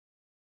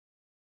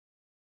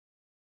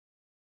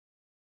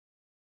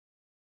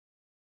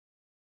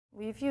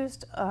We've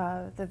used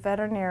the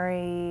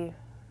veterinary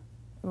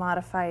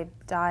modified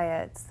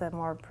diets, the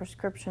more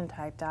prescription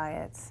type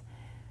diets,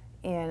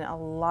 in a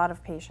lot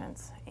of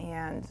patients,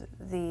 and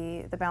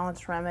the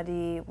balanced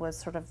remedy was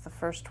sort of the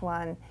first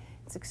one.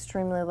 It's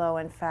extremely low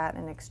in fat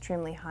and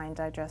extremely high in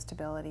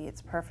digestibility.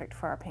 It's perfect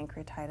for our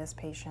pancreatitis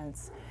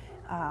patients.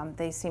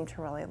 They seem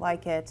to really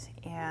like it,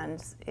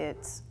 and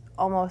it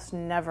almost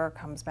never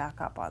comes back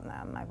up on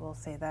them. I will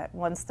say that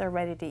once they're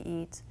ready to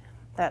eat,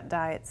 that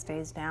diet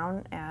stays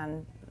down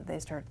and they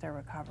start their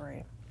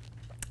recovery.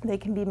 They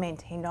can be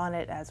maintained on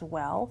it as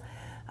well,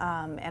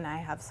 and I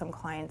have some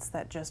clients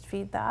that just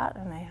feed that,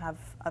 and I have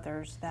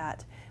others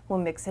that will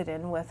mix it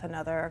in with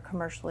another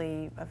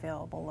commercially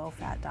available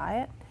low-fat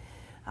diet.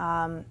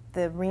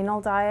 The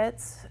renal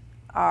diets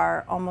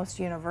are almost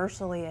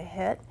universally a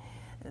hit.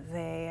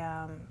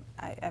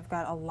 I've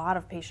got a lot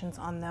of patients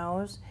on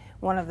those.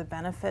 One of the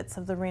benefits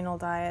of the renal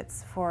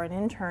diets for an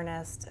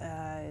internist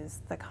is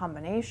the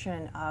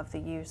combination of the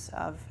use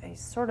of a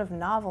sort of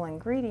novel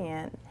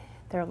ingredient.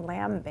 They're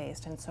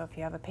lamb-based, and so if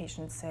you have a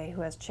patient, say,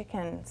 who has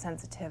chicken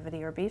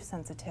sensitivity or beef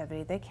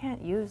sensitivity, they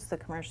can't use the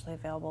commercially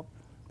available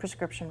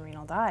prescription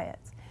renal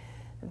diets.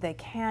 They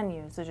can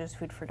use the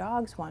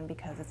JustFoodForDogs one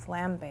because it's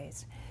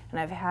lamb-based. And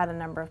I've had a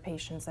number of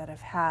patients that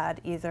have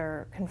had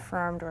either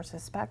confirmed or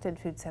suspected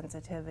food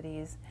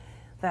sensitivities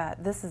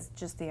that this is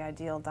just the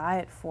ideal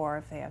diet for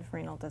if they have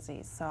renal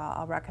disease. So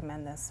I'll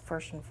recommend this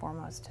first and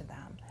foremost to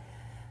them.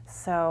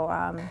 So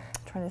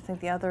trying to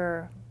think the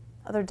other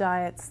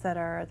diets that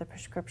are the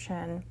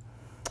prescription,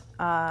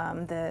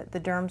 the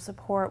derm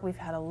support, we've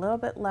had a little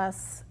bit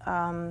less,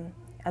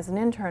 as an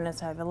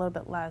internist I have a little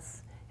bit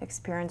less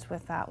experience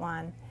with that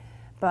one,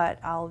 but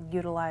I'll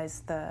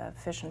utilize the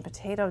fish and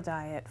potato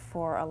diet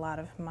for a lot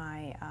of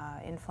my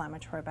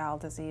inflammatory bowel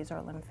disease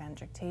or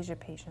lymphangiectasia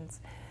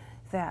patients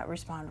that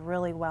respond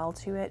really well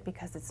to it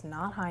because it's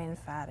not high in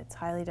fat, it's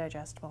highly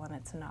digestible, and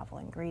it's a novel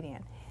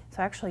ingredient.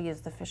 So I actually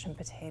use the fish and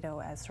potato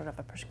as sort of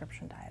a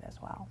prescription diet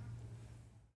as well.